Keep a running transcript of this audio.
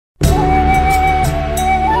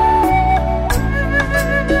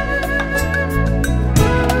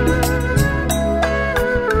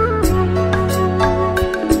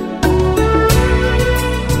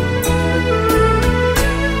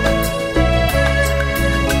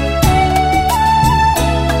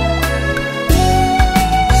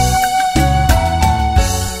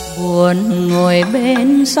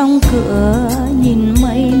bên sông cửa nhìn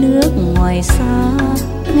mây nước ngoài xa,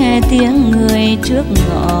 nghe tiếng người trước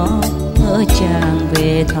ngõ ngỡ chàng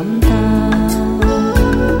về thăm ta.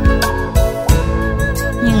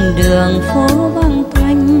 Nhưng đường phố vắng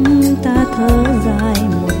tanh ta thở dài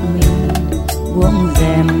một mình, buông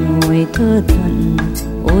rèm ngồi thơ thẩn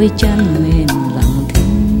ôi chăn mền lặng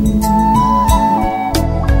thinh.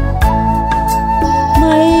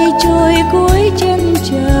 Mây trôi cuối chân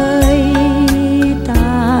trời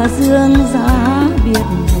ta dương giá biết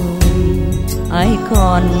rồi, ai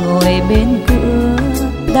còn ngồi bên cửa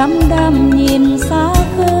đăm đăm nhìn xa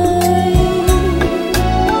khơi.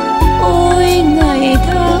 Ôi ngày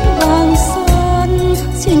tháng vàng son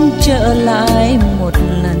xin trở lại một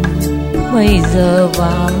lần, bây giờ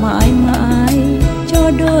và mãi mãi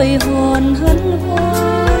cho đôi hồn hân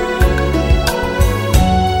hoan.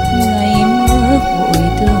 Ngày mơ vội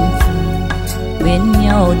thương phù bên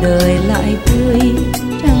nhau đời lại tươi,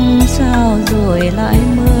 chẳng sao rồi lại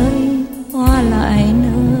mới hoa lại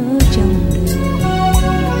nở trong đời.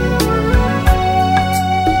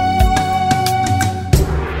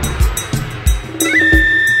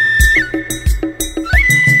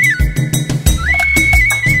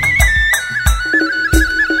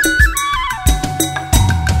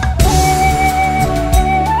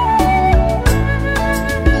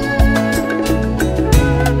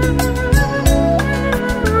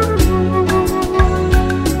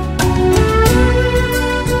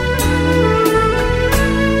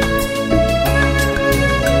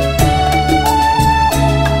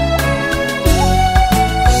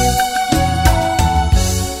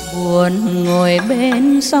 Ngồi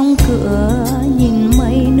bên sông cửa nhìn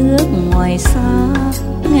mây nước ngoài xa,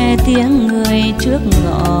 nghe tiếng người trước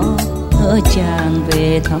ngõ ngỡ chàng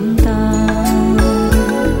về thăm ta.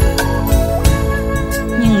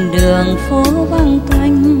 Nhưng đường phố vắng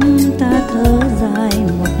tanh ta thở dài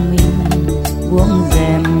một mình, buông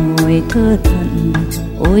rèm ngồi thơ thẩn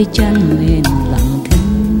ôi chăn mền lặng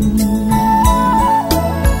thinh.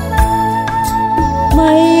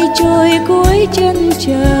 Mây trôi cuối chân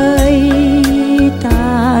trời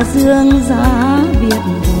ta dương giá biết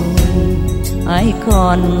rồi, ai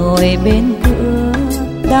còn ngồi bên cửa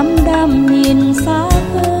đăm đăm nhìn xa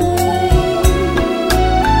khơi.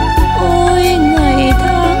 Ôi ngày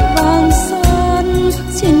tháng vàng son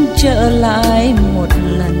xin trở lại một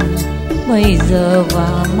lần, bây giờ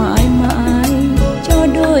và mãi mãi cho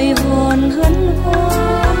đôi hồn hân hoan.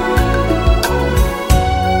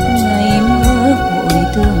 Ngày mơ vội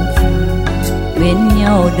thương phù bên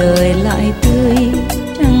nhau đời lại tươi,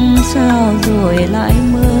 chẳng sao rồi lại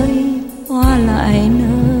mới hoa lại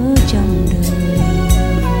nở trong đời.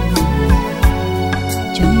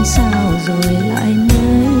 Chẳng sao rồi lại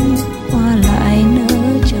mới hoa lại nở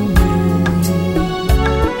trong đời.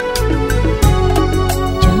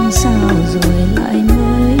 Chẳng sao rồi lại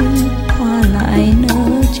mới hoa lại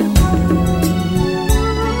nở trong đời.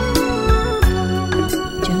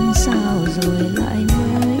 Chẳng sao rồi lại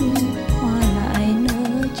mới hoa lại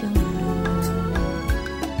nở trong đời.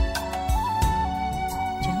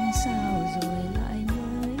 Chẳng sao rồi lại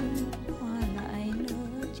mới hoa lại nở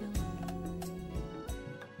trong đời.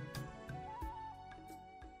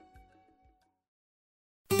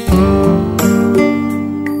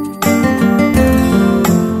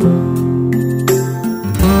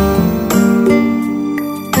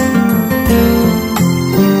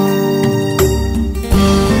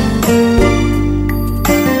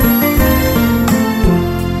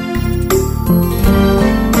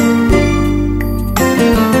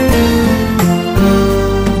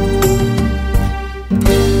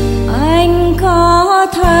 Anh có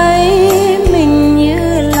thấy mình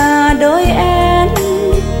như là đôi én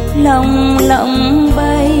lồng lộng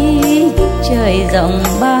bay trời rộng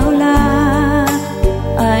bao la.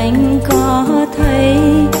 Anh có thấy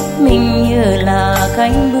mình như là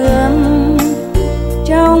cánh bướm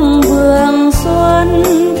trong vườn xuân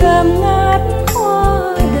thơm ngát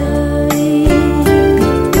hoa đời.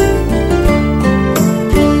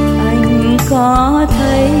 Anh có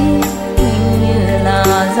thấy mình như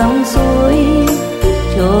là dòng suối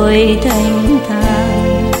trôi thanh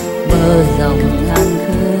thang bờ dòng ngàn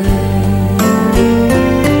khơi.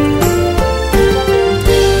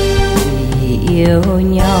 Vì yêu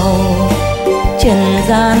nhau trần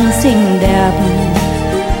gian xinh đẹp,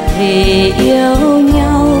 vì yêu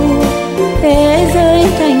nhau thế giới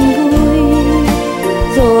thành vui,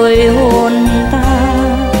 rồi hồn ta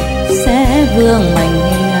sẽ vương mình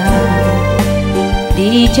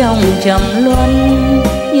đi trong trầm luân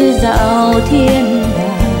như dạo thiên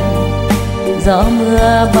đàng. Gió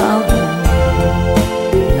mưa bão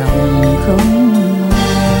lòng không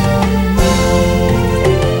màng.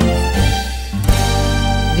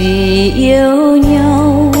 vì yêu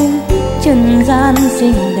nhau trần gian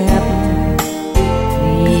xinh đẹp,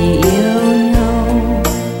 vì yêu nhau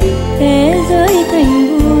thế giới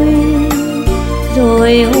thành vui,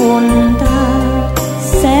 rồi hồn ta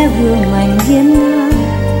sẽ vương mạnh hiên ngang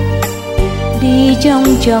đi trong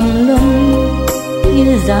trầm luân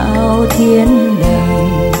như dạo thiên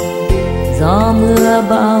đàng, gió mưa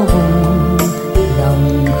bao vùng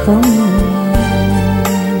lòng không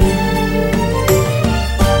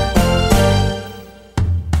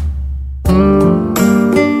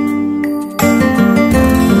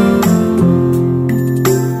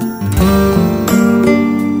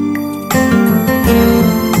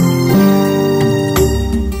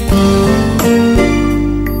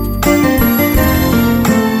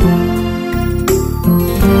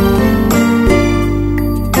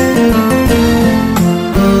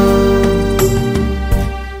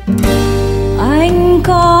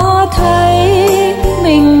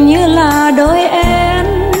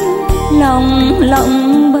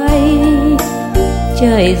lộng bay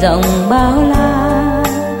trời rộng bao la.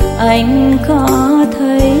 Anh có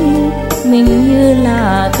thấy mình như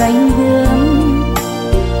là cánh bướm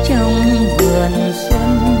trong vườn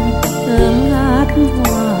xuân thơm ngát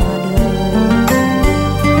hoa đời?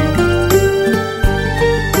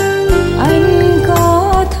 Anh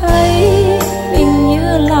có thấy mình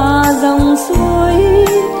như là dòng suối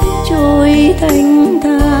trôi thanh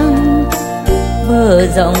thang bờ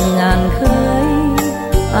rộng ngàn khơi?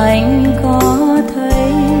 Anh có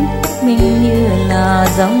thấy mình như là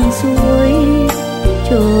dòng suối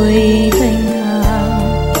trôi thanh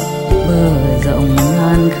thang bờ rộng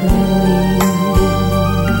ngàn khơi,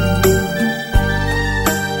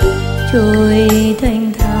 trôi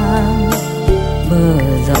thanh thang bờ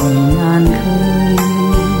rộng ngàn khơi,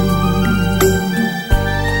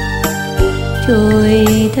 trôi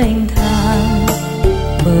thanh thang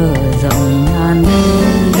bờ rộng ngàn khơi.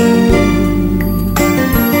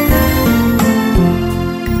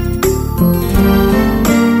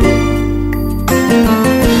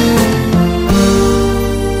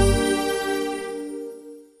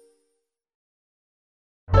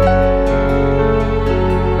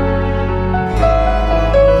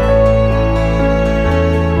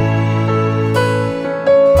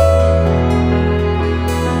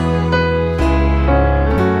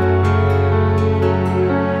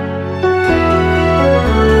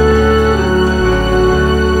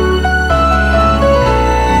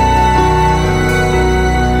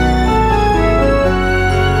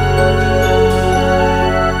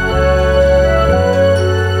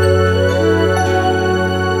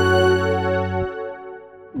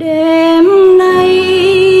 Đêm nay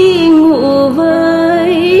ngủ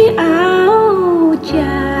với áo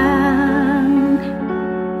chàng,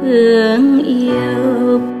 hương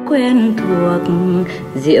yêu quen thuộc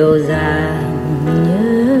dịu dàng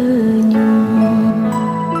nhớ nhung.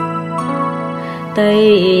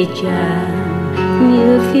 Tay chàng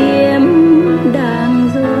như phím đang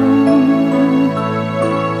rung,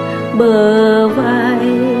 bờ vai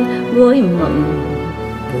gối mộng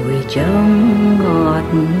vùi trong ngọt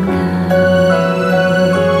ngào.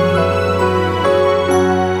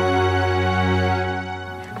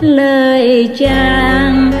 Lời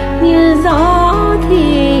chàng như gió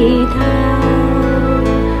thì thào,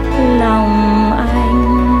 lòng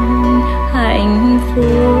anh hạnh phúc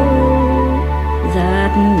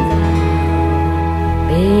dạt dào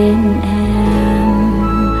bên em,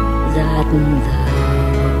 dạt dào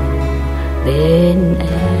bên em.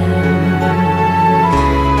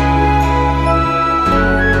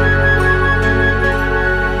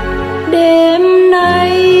 Đêm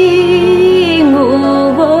nay ngủ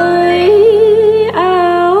với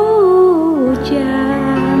áo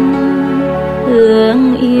chàng,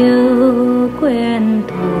 hương yêu quen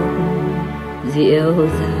thuộc dịu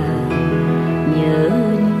dàng nhớ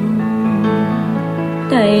nhung.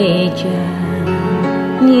 Tay chàng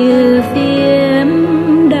như phím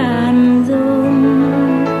đàn rung,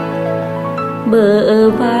 bờ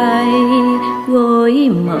vai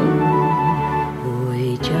gối mộng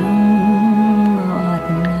vùi trong ngọt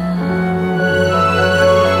ngào.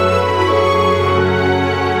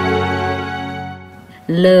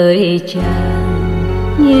 Lời chàng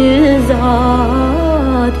như gió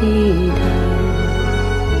thì thào,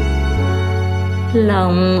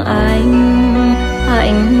 lòng anh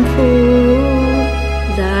hạnh phúc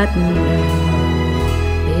dạt dào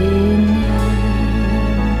bên em,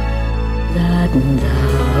 dạt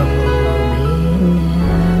dào bên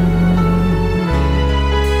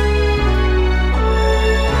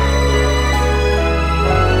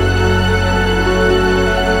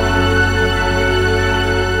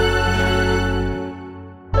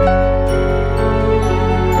em.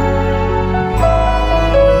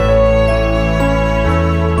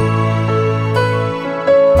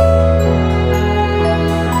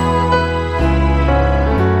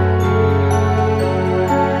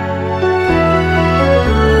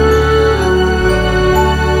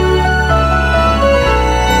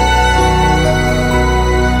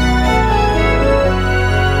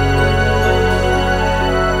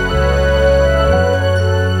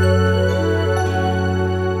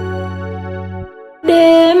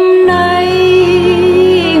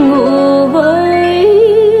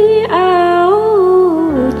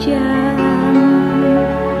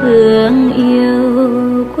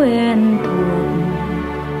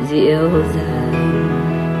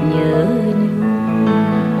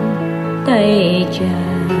 tay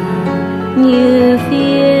chàng như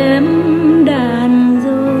phím đàn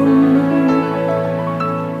rung,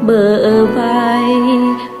 bờ vai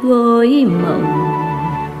gối mộng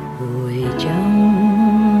hồi trong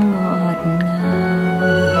ngọt ngào.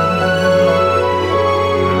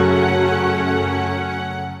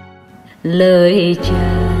 Lời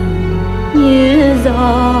chàng như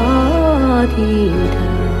gió thì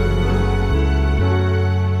thầm,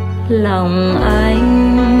 lòng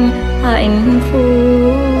anh hạnh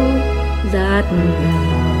phúc dạt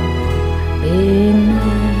dào bên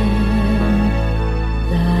em,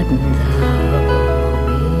 dạt dào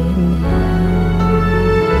bên em.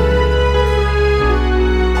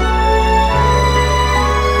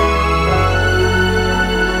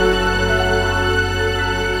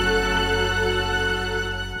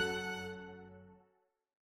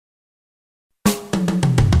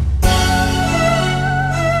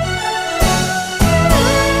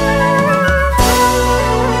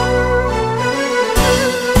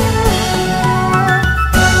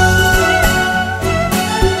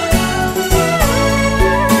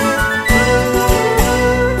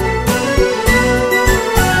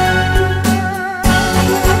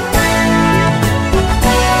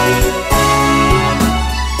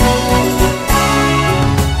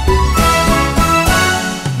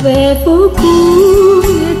 Về phố cũ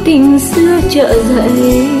tình xưa chợ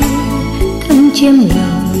dậy, thân chiêm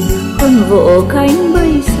lòng con vỗ cánh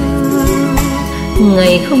bay xa.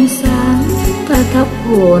 Ngày không sáng ta thắp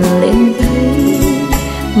hồn lên giấy,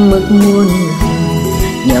 mực muôn lòng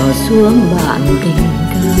nhỏ xuống bạn tình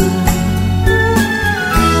ca.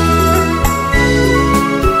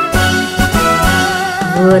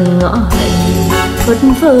 Vườn ngõ hạnh phất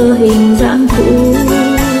phơ hình dáng cũ,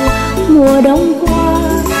 mùa đông qua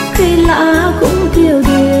cây lã cũng tiêu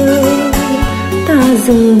điều. Ta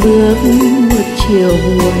dừng bước một chiều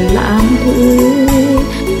buồn lãng thứ,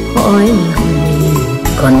 hỏi lòng mình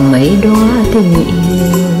còn mấy đóa tình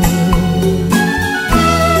yêu.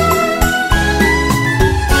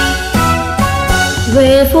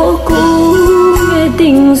 Về phố cũ nghe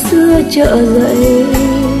tình xưa chợ dậy,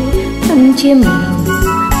 thân chiêm lòng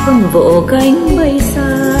con vỗ cánh bay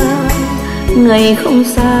xa. Ngày không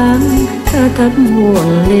sáng ta thắp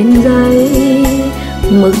hồn lên giấy,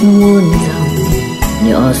 mực muôn dòng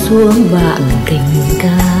nhỏ xuống bạn tình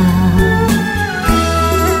ca.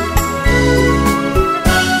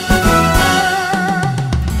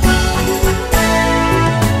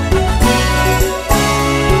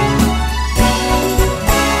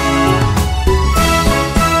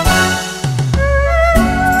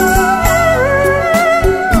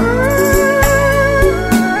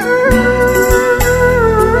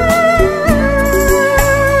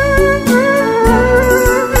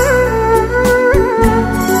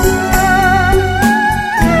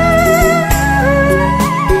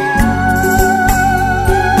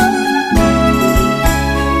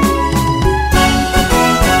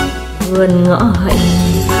 Vườn ngõ hạnh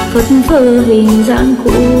phất phơ hình dáng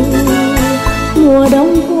cũ, mùa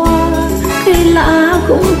đông qua cây lã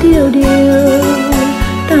cũng tiêu điều.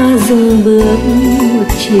 Ta dừng bước một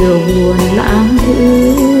chiều buồn lãng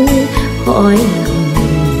thứ, hỏi lòng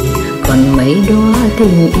mình còn mấy đóa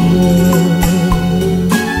tình yêu.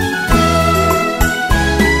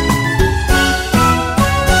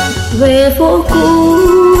 Về phố cũ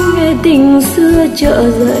nghe tình xưa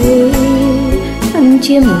chợ dậy, thân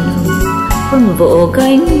chiêm lòng con vỗ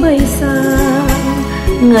cánh bay xa.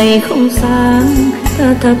 Ngày không sáng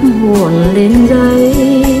ta thắp hồn lên giấy,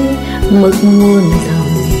 mực muôn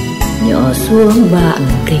dòng nhỏ xuống bạn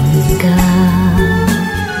tình ca.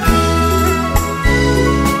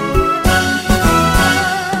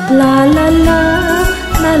 La la la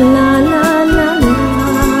la la la la la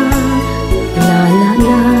la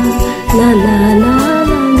la la la la.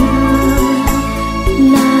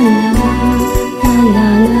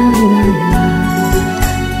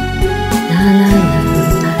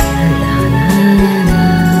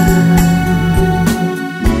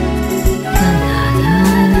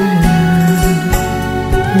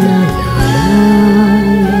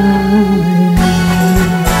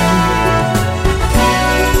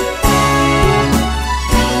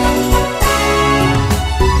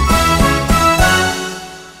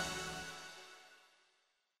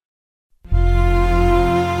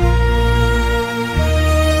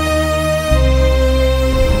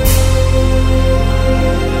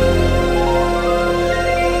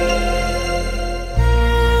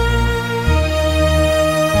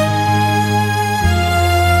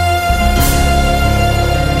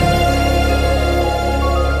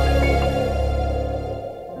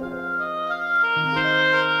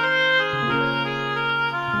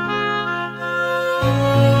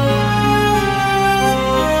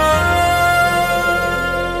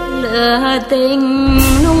 Lửa tình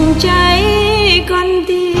nung cháy con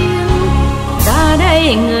tim, ta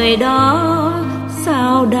đây người đó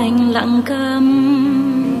sao đành lặng câm.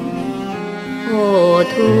 Hồ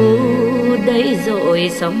thu đấy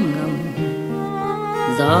rồi sóng ngầm,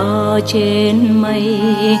 gió trên mây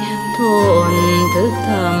thổn thức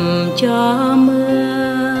thầm cho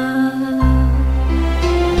mưa.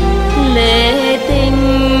 Lệ tình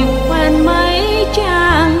quen mấy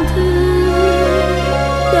trang thư,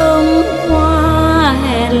 đông qua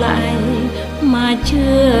hè lại mà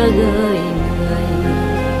chưa gửi người.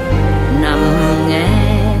 Nằm nghe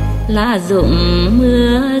lá rụng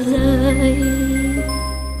mưa rơi,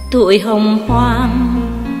 tụi hồng hoang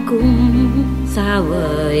cũng xa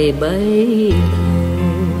vời bấy lâu.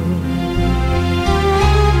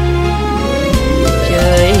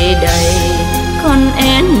 Trời đầy con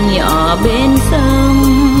én nhỏ bên sông,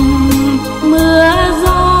 mưa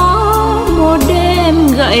gió một đêm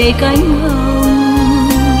gậy cánh hồng.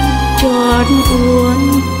 Chót uốn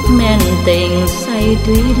men tình say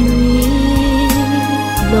tuy lũy,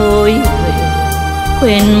 lối về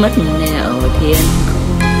quên mất nẻo thiên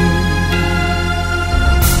không.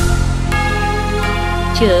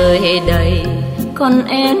 Trời đầy con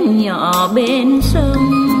én nhỏ bên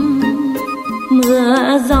sông,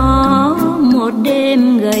 mưa gió một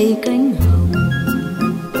đêm gầy cánh hồng.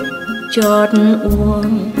 Chót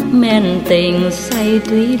uống men tình say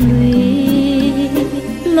tuy lũy,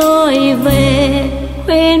 lối về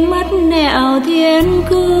quên mất nẻo thiên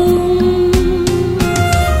cung.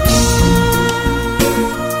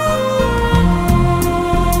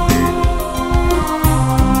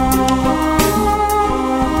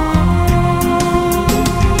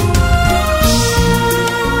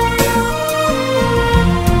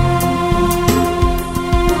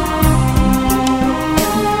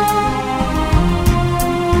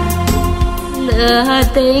 Lửa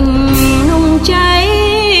tình nung cháy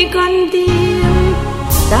con tim,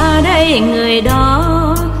 ta đây người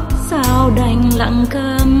đó sao đành lặng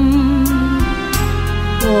câm.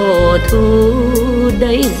 Hồ thu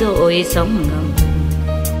đấy rồi sóng ngầm,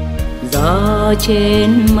 gió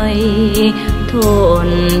trên mây thổn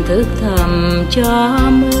thức thầm cho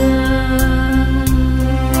mưa.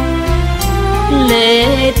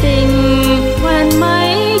 Lệ tình quen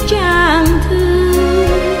mấy trang thư,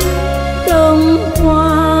 đông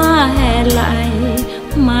qua hè lại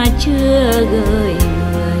mà chưa gửi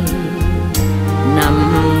người.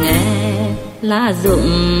 Nằm nghe lá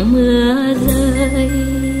rụng mưa rơi,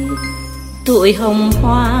 tụi hồng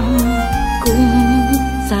hoang cũng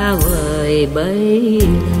xa vời bấy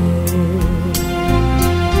lâu.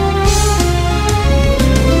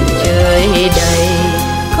 Trời đầy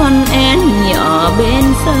con én nhỏ bên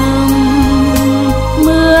sông,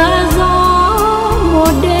 mưa gió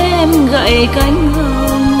một đêm gậy cánh hồng.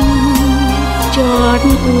 Chót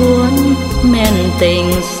uốn men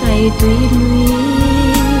tình say tuy lũy,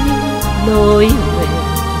 lối về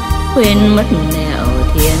quên mất nẻo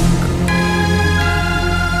thiên không.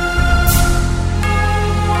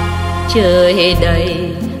 Trời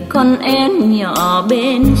đầy con én nhỏ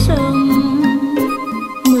bên sông,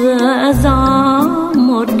 mưa gió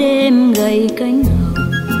một đêm gầy cánh hồng.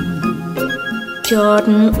 Chót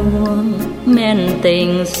uống men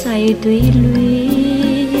tình say tuy lũy,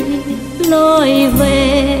 lối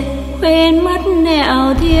về quên mất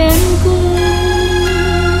nẻo thiên cung.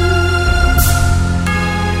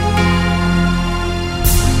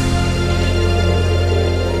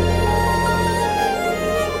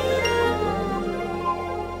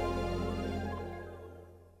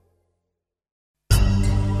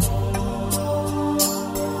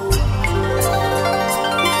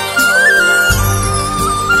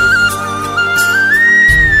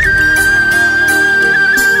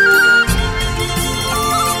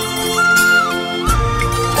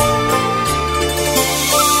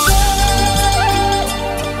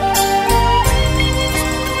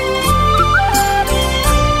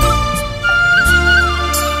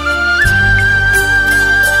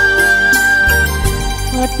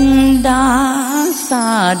 Đã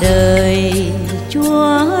xa đời,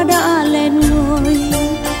 Chúa đã lên ngôi.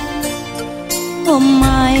 Hôm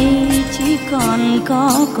nay chỉ còn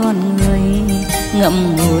có con người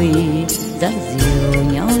ngậm ngùi dắt dìu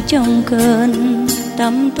nhau trong cơn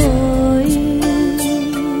tăm tối.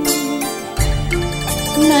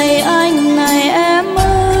 Này anh, này em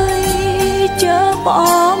ơi, chớ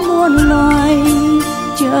bỏ muôn loài,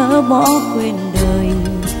 chớ bỏ quên đời,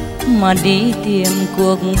 mà đi tìm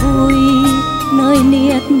cuộc vui nơi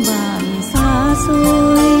niết bàn xa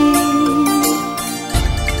xôi.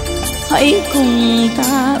 Hãy cùng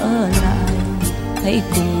ta ở lại, hãy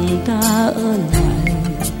cùng ta ở lại,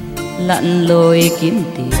 lặn lội kiếm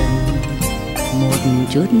tìm một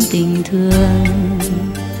chút tình thương,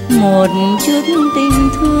 một chút tình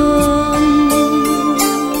thương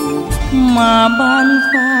mà ban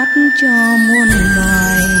phát cho muôn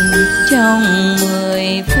loài trong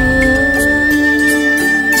 10 phương.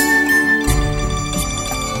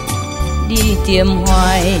 Đi tìm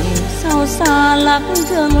hoài sao xa lắc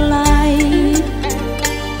tương lai,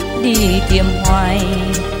 đi tìm hoài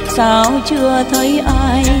sao chưa thấy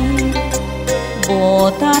ai.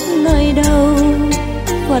 Bồ Tát nơi đâu,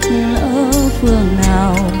 Phật ở phương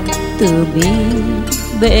nào, từ bi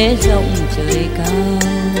bể rộng trời cao.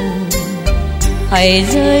 Hãy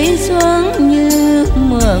rơi xuống như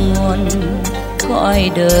mưa nguồn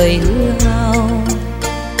cõi đời hư hao,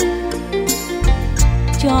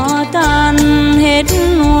 cho tan hết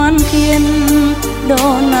ngoan kiên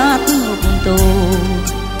đổ nát ngục tù.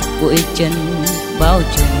 Bụi trần bao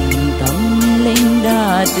trùm tâm linh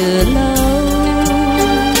đã từ lâu,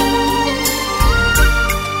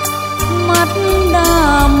 mắt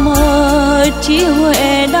đã mờ trí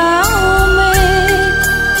huệ đã mê.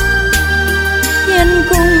 Thiên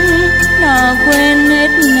cung đã quên hết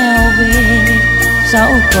nẻo về,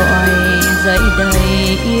 dạo cõi dậy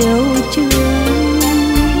đầy yêu thương.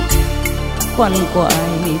 Quằn quại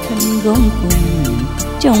thân gông cùng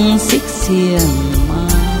trong xích xiềng ma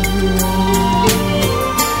hương.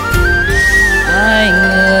 Ai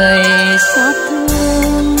người xót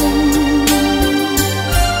thương,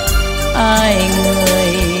 ai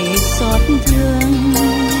người xót thương.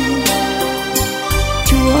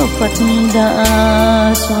 Chúa Phật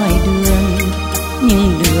đã soi đường,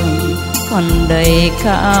 nhưng đường còn đầy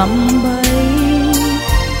cạm bẫy.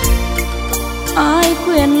 Ai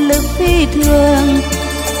quyền lực phi thường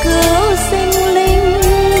cứu sinh linh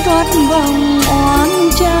thoát vòng oán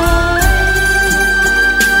trái.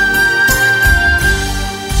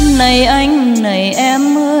 Này anh, này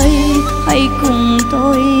em ơi, hãy cùng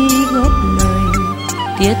tôi góp lời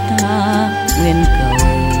thiết tha nguyện cầu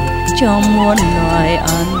cho muôn loài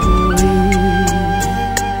an vui.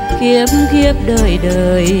 Kiếp kiếp đời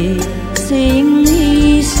đời sinh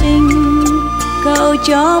hy sinh, cầu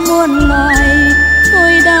cho muôn loài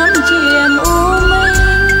thôi đám chìm u minh.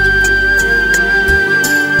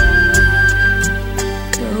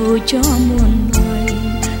 Cầu cho muôn loài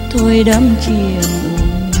thôi đắm chìm u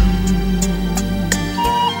minh.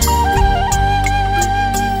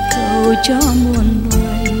 Cầu cho muôn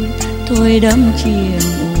loài thôi đắm chìm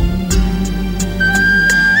u minh.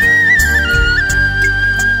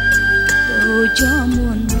 Cầu cho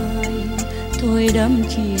muôn loài thôi đắm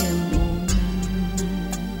chìm.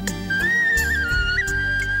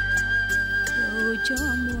 Cho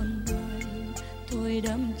muôn loài thôi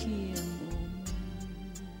đắm chìm.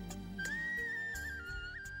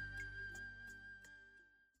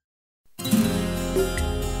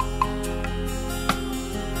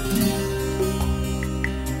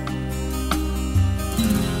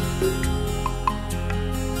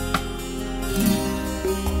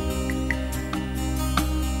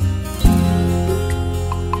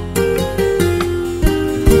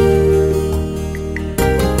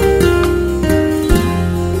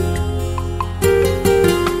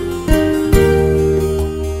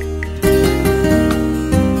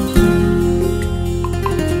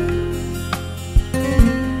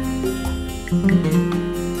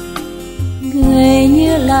 Người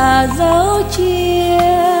như là dấu chia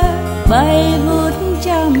bay vút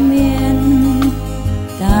trăm miền,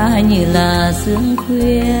 ta như là sương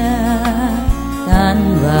khuya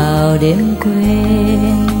tan vào đêm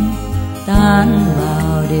quên, tan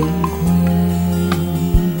vào đêm quên.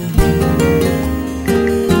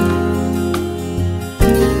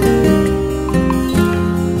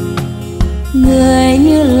 Người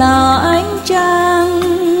như là ánh trăng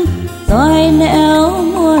dõi nẻo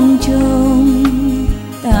muôn trùng,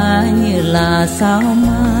 ta như là sao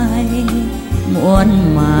mai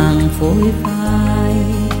muôn màng phôi phai,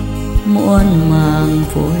 muôn màng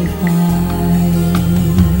phôi phai.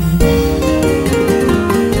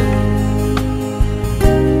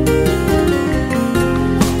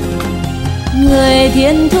 Người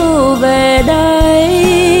thiên thu về đây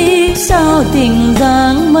sao tình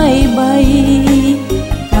dáng mây bay,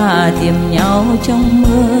 ta tìm nhau trong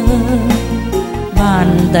mơ.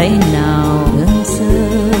 Bàn tay nào đơn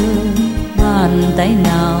sơ, bàn tay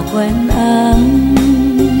nào quen ấm.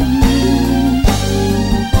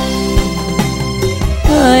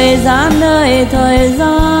 Thời gian ơi thời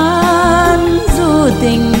gian, du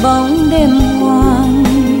tình bóng đêm hoang,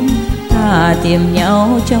 ta tìm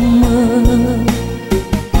nhau trong mơ.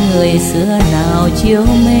 Người xưa nào chiều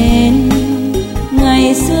mến,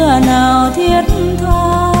 ngày xưa nào thiết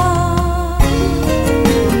tha.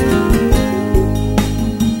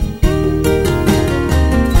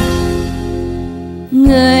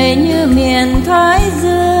 Người như miền Thái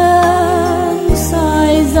Dương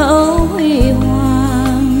soi dấu huy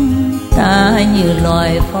hoàng, ta như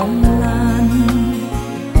loài phong lan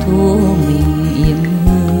thu mình yếm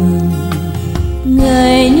hương.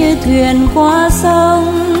 Người như thuyền qua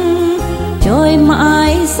sông trôi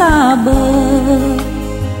mãi xa bờ,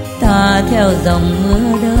 ta theo dòng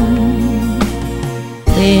mưa đông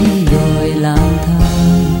bên đồi lang thang.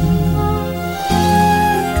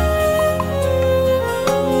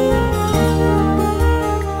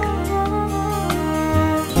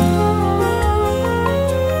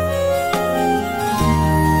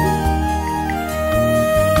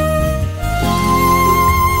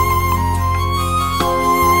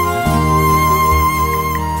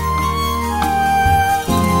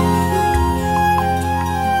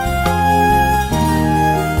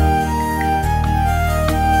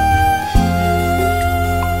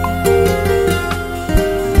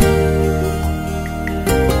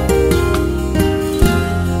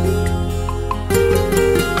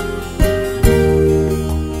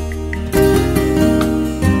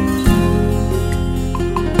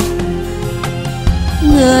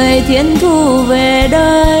 Người thiên thu về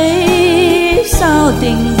đây sao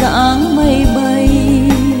tình dáng mây bay,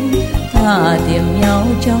 thả tìm nhau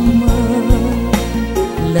trong mơ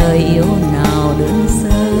lời yêu nào đơn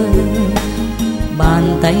sơ,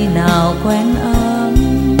 bàn tay nào quen ấm.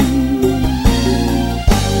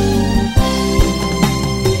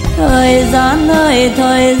 Thời gian ơi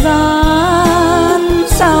thời gian,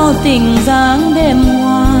 sao tình dáng đêm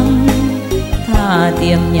hoang, thả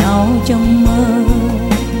tìm nhau trong mơ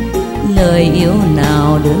lời yêu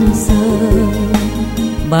nào đơn sơ,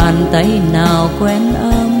 bàn tay nào quen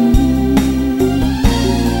ấm.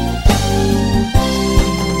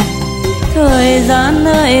 Thời gian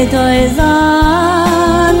ơi thời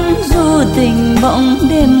gian, du tình bỗng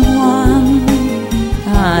đêm hoang,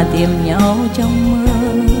 thả tìm nhau trong mơ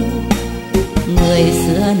người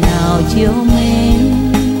xưa nào chiều mến,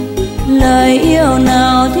 lời yêu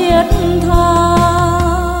nào thiết tha.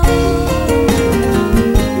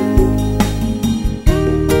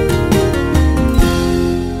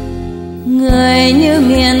 Người như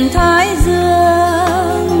miền Thái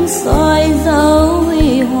Dương soi dấu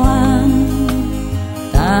huy hoàng,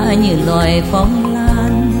 ta như loài phong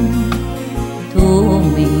lan thu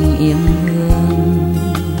mình yếm hương.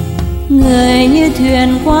 Người như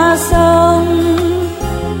thuyền qua sông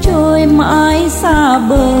trôi mãi xa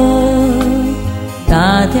bờ,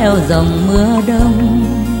 ta theo dòng mưa đông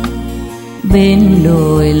bên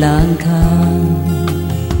đồi lang thang.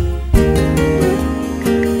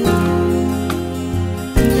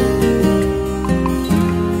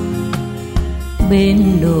 Bên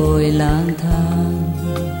đồi lang thang.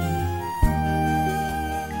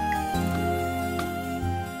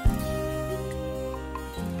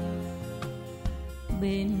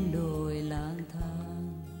 Bên đồi lang thang.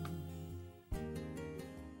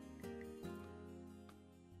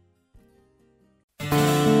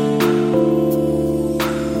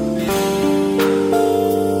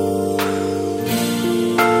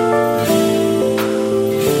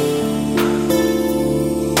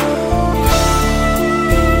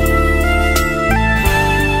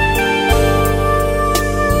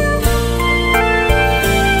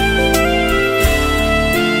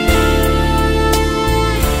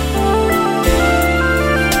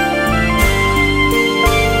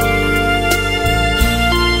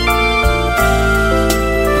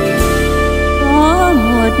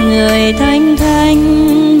 Người thanh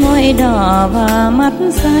thanh, môi đỏ và mắt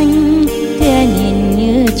xanh, tia nhìn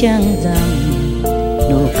như trăng rằm,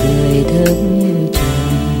 nụ cười thơm như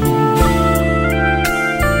trầm.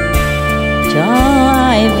 Cho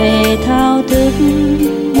ai về thao thức,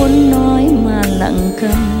 muốn nói mà lặng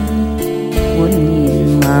câm, muốn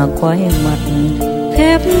nhìn mà quay mặt,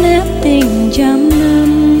 khép nép tình trăm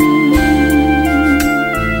năm.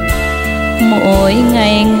 Mỗi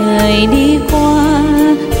ngày người đi qua,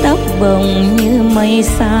 tóc bồng như mây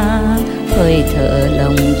xa, hơi thở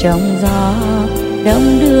lòng trong gió,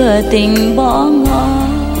 đông đưa tình bỏ ngỏ.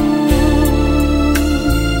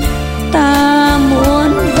 Ta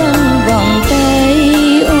muốn dâng vòng tay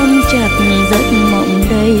ôm chặt giấc mộng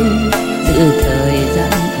đây, giữ thời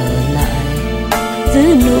gian ở lại,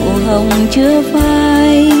 giữ nụ hồng chưa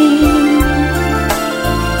phai.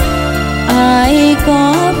 Ai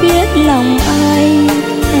có biết lòng ai,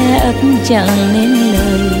 ấp chẳng nên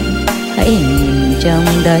lời, hãy nhìn trong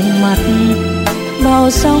đáy mắt,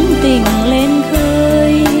 bao sóng tình lên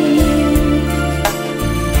khơi.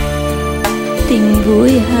 Tình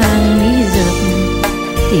vui hàng mỹ dược,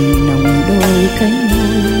 tình nồng đôi cánh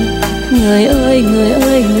môi. Người ơi, người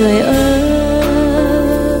ơi, người ơi,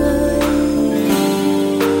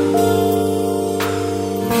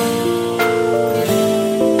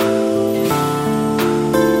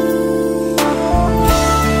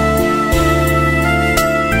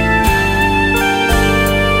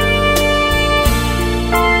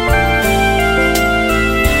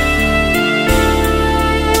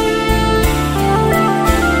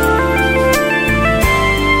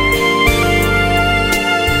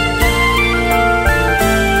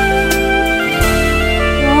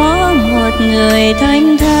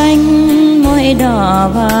 đỏ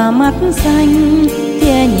và mắt xanh,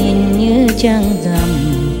 tia nhìn như trăng rằm,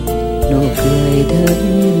 nụ cười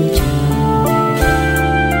thơm như trầu.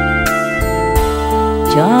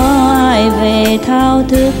 Cho ai về thao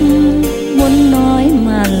thức, muốn nói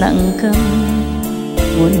mà lặng câm,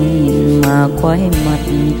 muốn nhìn mà quay mặt,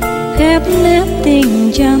 khép nép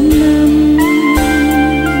tình trăm năm.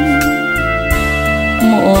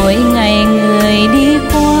 Mỗi ngày người đi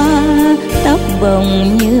qua, tóc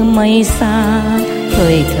bồng như mây xa,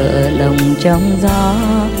 hơi thở lồng trong gió,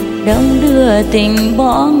 đông đưa tình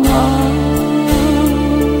bỏ ngỏ.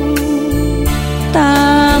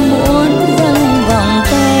 Ta muốn dâng vòng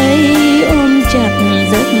tay ôm chặt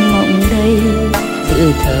giấc mộng đây,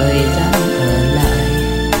 giữ thời gian ở lại,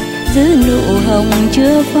 giữ nụ hồng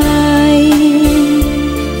chưa phai.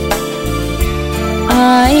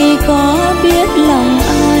 Ai có biết lòng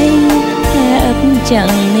anh khẽ ấp chẳng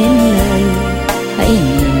nên lời, hãy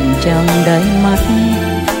nhìn trong đáy mắt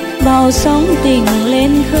bao sóng tình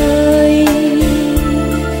lên khơi.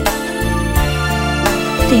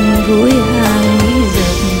 Tình vui hàng mỹ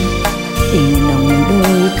dập, tình nồng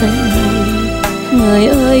đôi cánh môi. Người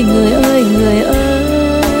ơi người ơi người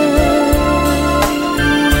ơi,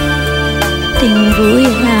 tình vui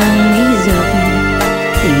hàng mỹ dập,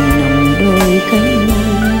 tình nồng đôi cánh môi.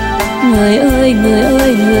 Người ơi người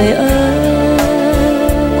ơi người ơi,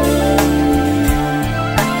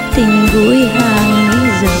 tình vui hàng mỹ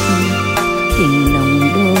dập, tình nồng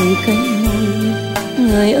đôi cánh môi.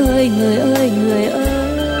 Người ơi người ơi người ơi,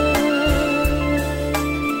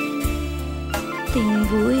 tình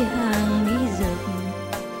vui hàng mỹ dập,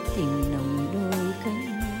 tình nồng đôi cánh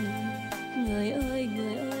môi. Người ơi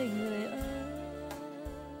người ơi người ơi.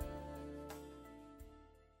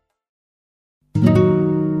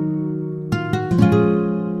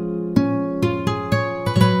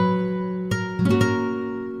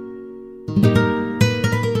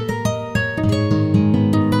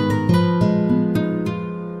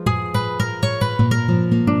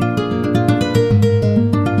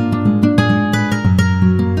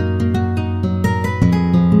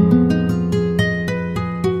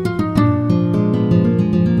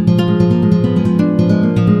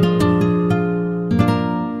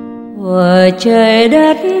 Trời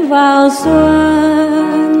đất vào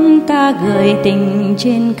xuân, ta gửi tình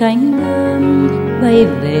trên cánh bướm, bay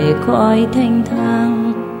về cõi thanh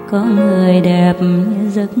thang, có người đẹp như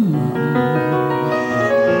giấc mộng.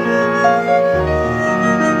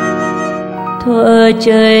 Thuở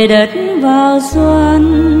trời đất vào xuân,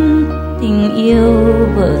 tình yêu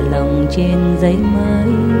vỡ lòng trên giấy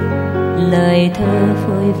mới, lời thơ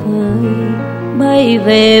phơi phới bay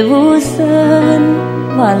về Vũ Sơn,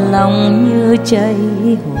 và lòng như cháy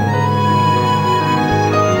hồn.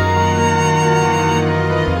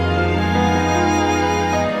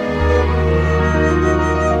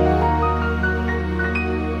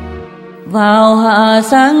 Vào hạ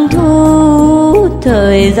sáng thu,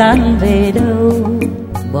 thời gian về đâu,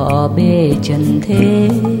 bỏ bê trần thế,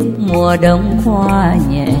 mùa đông hoa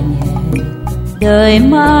nhẹ nhẹ, đời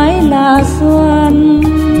mãi là xuân.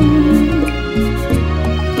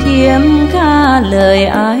 Kiếm ca lời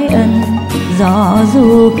ái ân, gió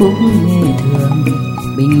du khúc nghe thường,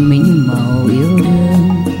 bình minh màu yêu đương,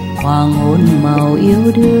 hoàng hôn màu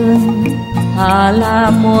yêu đương. Hạ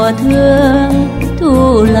là mùa thương,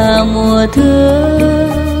 thu là mùa thương.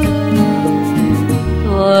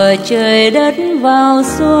 Thuở trời đất vào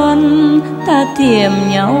xuân, ta tìm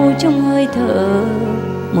nhau trong hơi thở,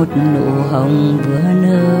 một nụ hồng vừa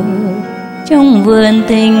nở trong vườn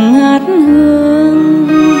tình ngát hương.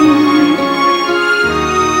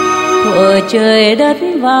 Thuở trời đất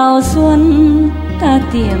vào xuân, ta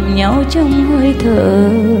tìm nhau trong hơi thở,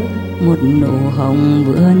 một nụ hồng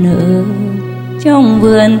vừa nở trong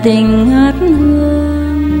vườn tình ngát hương.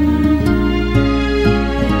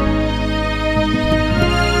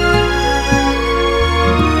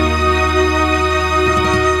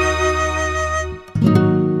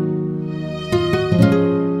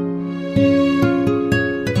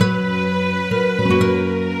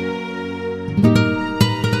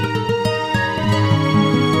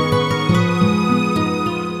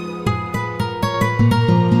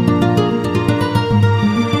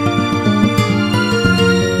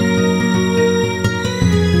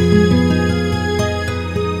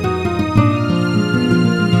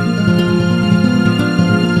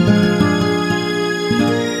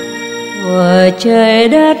 Trời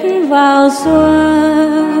đất vào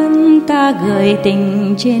xuân, ta gửi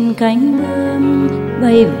tình trên cánh bướm,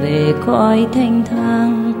 bay về cõi thanh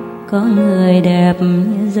thang, có người đẹp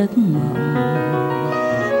như giấc mộng.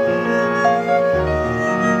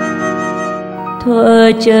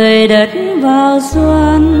 thuở trời đất vào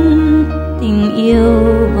xuân, tình yêu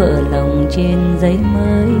vỡ lòng trên giấy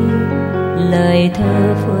mới, lời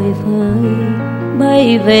thơ phơi phới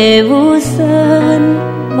bay về Vũ Sơn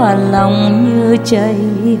và lòng như cháy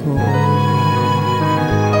hồ.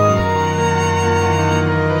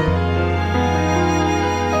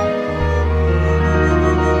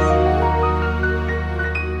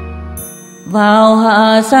 Vào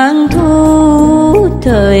hạ sáng thu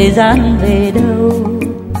thời gian về đâu,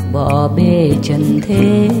 bỏ bê trần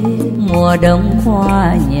thế mùa đông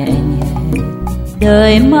hoa nhẹ nhẹ,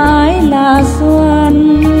 đời mãi là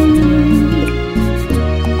xuân.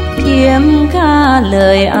 Kiếm ca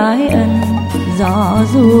lời ái ân, gió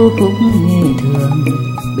du khúc nghe thường,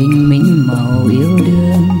 bình minh màu yêu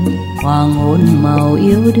đương, hoàng hôn màu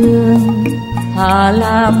yêu đương. Hạ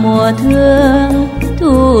là mùa thương,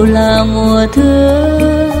 thu là mùa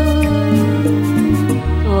thương.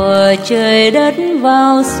 Thuở trời đất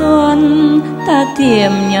vào xuân, ta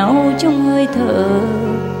tìm nhau trong hơi thở,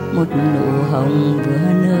 một nụ hồng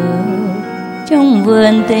vừa nở trong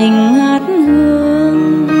vườn tình ngát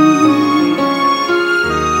hương.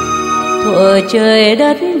 Thuở trời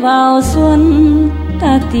đất vào xuân,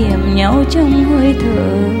 ta tìm nhau trong hơi thở,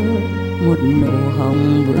 một nụ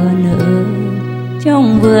hồng vừa nở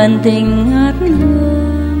trong vườn tình ngát hương.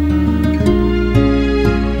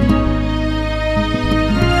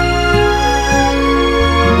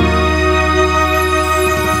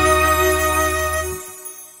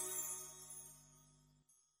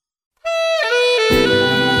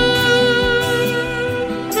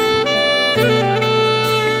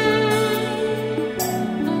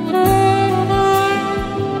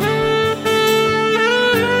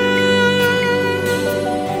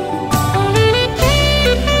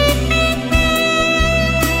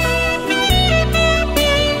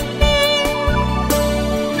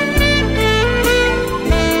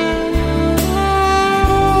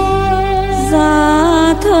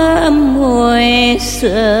 Thơm môi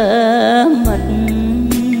sữa mật,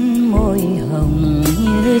 môi hồng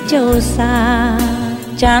như châu sa,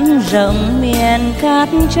 trán rộng miền cát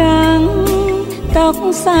trắng, tóc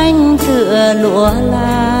xanh tựa lụa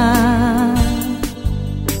la.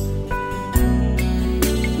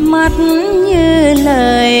 Mắt như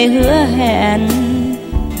lời hứa hẹn,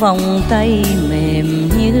 vòng tay mềm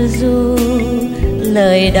như ru,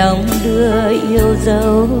 lời đong đưa yêu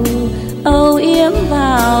dấu âu yếm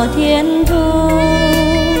vào thiên thu.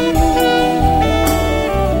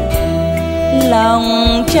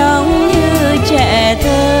 Lòng trong như trẻ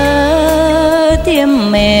thơ,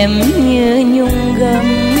 tim mềm như nhung gấm,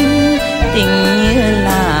 tình như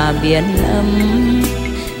là biển âm,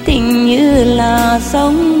 tình như là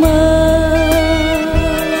sóng mơ.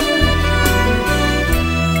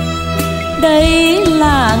 Đây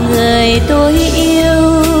là người tôi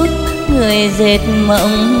yêu, người dệt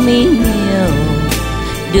mộng mỹ miều,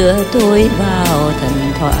 đưa tôi vào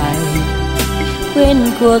thần thoại, quên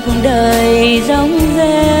cuộc đời rong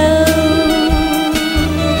rêu.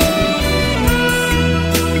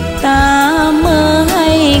 Ta mơ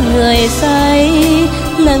hay người say,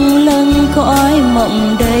 lâng lâng cõi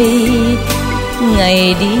mộng đầy,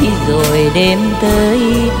 ngày đi rồi đêm tới,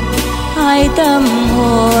 hai tâm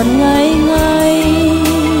hồn ngây ngây.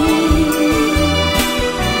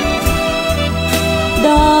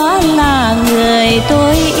 Đó là người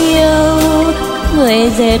tôi yêu,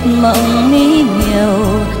 người dệt mộng mỹ miều,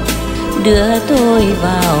 đưa tôi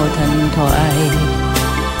vào thần thoại,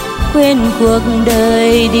 quên cuộc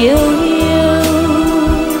đời điêu hiu.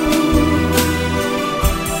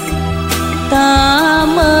 Ta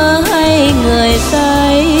mơ hay người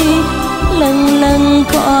say, lâng lâng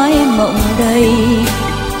cõi mộng đầy,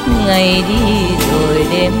 ngày đi rồi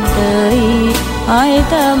đêm tới, hai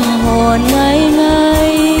tâm hồn ngây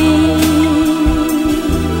ngây.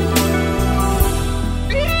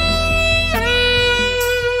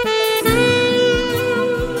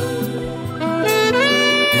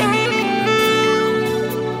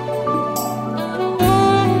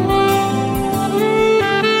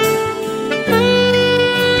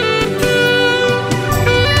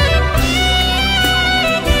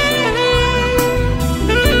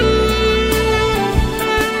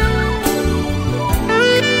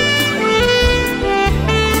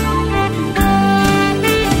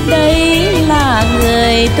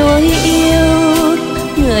 Người tôi yêu,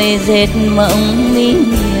 người dệt mộng mỹ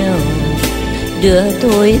miều, đưa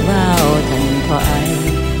tôi vào thần thoại,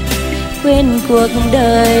 quên cuộc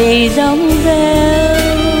đời rong rêu.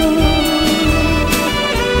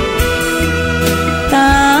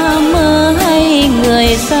 Ta mơ hay người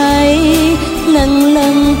say, lâng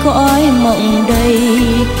lâng cõi mộng đầy,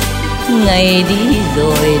 ngày đi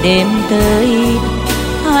rồi đêm tới,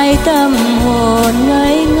 hai tâm hồn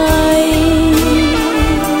ngây ngây.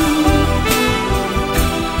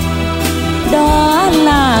 Đó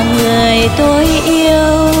là người tôi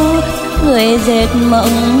yêu, người dệt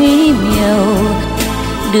mộng mỹ miều,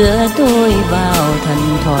 đưa tôi vào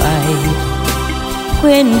thần thoại,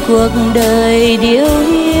 quên cuộc đời điêu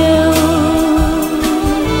hiu.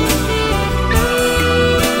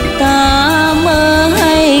 Ta mơ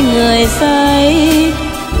hay người say,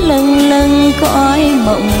 lâng lâng cõi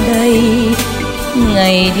mộng đầy,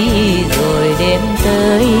 ngày đi rồi đêm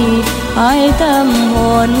tới, hai tâm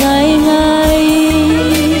hồn ngây ngây.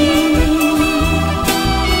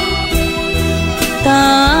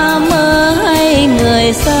 Ta mơ hay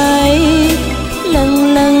người say,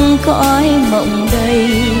 lâng lâng cõi mộng đầy,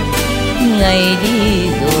 ngày đi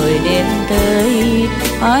rồi đêm tới,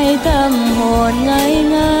 hai tâm hồn ngây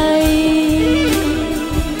ngây.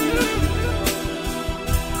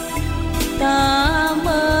 Ta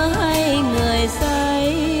mơ hay người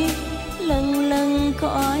say, lâng lâng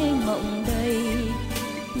cõi mộng đầy,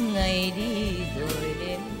 ngày đi rồi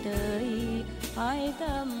đêm tới, hai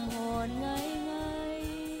tâm hồn ngây ngây.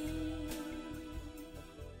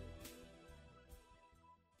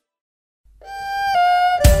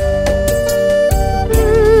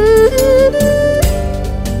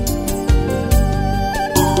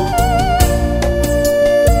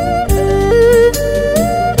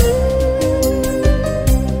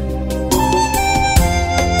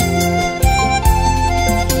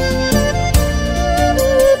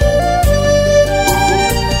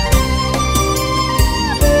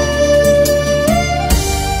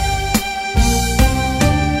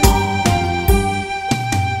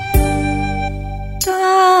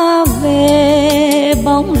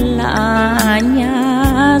 Bóng lạ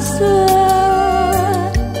nhà xưa,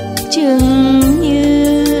 chừng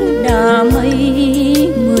như đã mấy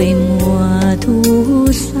 10 mùa thu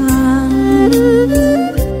sang.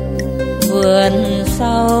 Vườn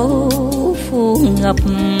sau phủ ngập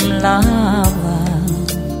lá vàng,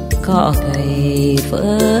 cỏ cây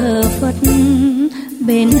phơ phất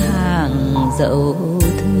bên hàng dậu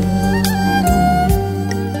thương.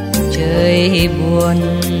 Trời buồn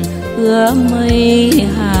ứa mây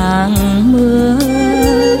hàng mưa,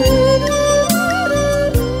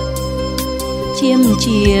 chiêm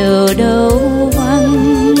chiều đâu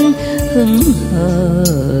vắng hững hờ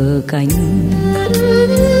cánh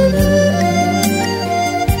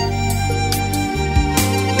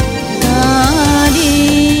ta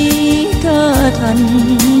đi thơ thẩn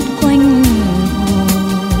quanh hồ,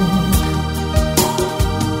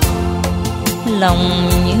 lòng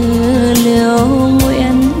như liễu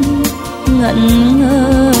nguyện ngẩn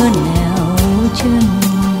ngơ nẻo chân.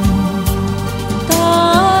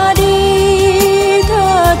 Ta đi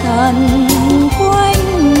thơ thẩn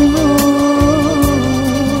quanh hồ,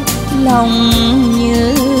 lòng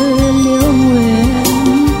như liễu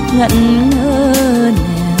nguyện ngẩn ngơ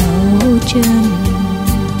nẻo chân.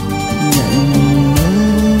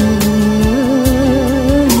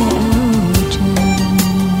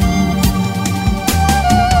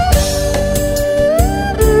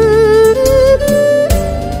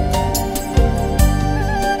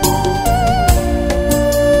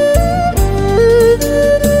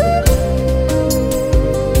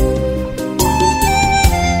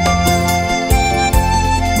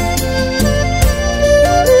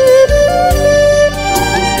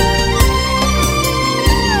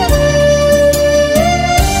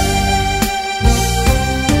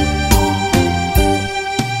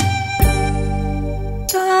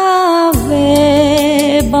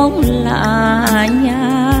 Bóng lạ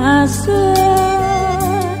nhà xưa,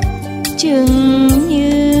 chừng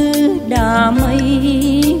như đã mấy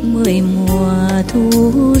 10 mùa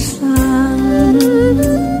thu sang.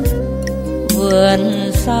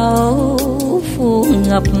 Vườn sau phủ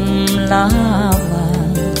ngập lá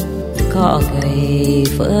vàng, cỏ cây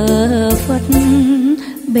phơ phất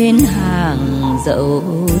bên hàng dậu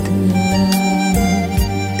thương.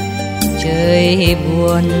 Trời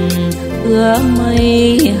buồn ứa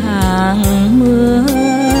mây hàng mưa,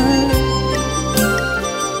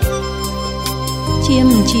 chiêm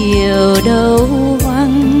chiều đâu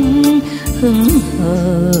vắng hững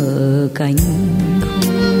hờ cánh khô.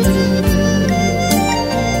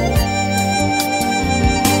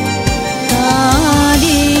 Ta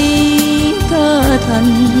đi thơ thẩn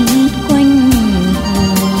quanh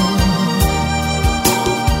hồ,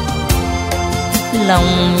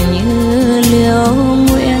 lòng như liễu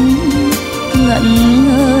nguyện ngẩn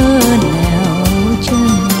ngơ nẻo chân.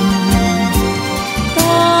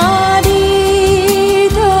 Ta đi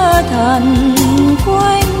thơ thẩn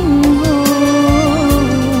quanh hồ,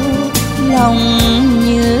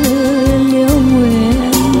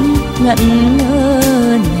 nhớ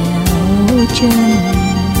nẻo chân.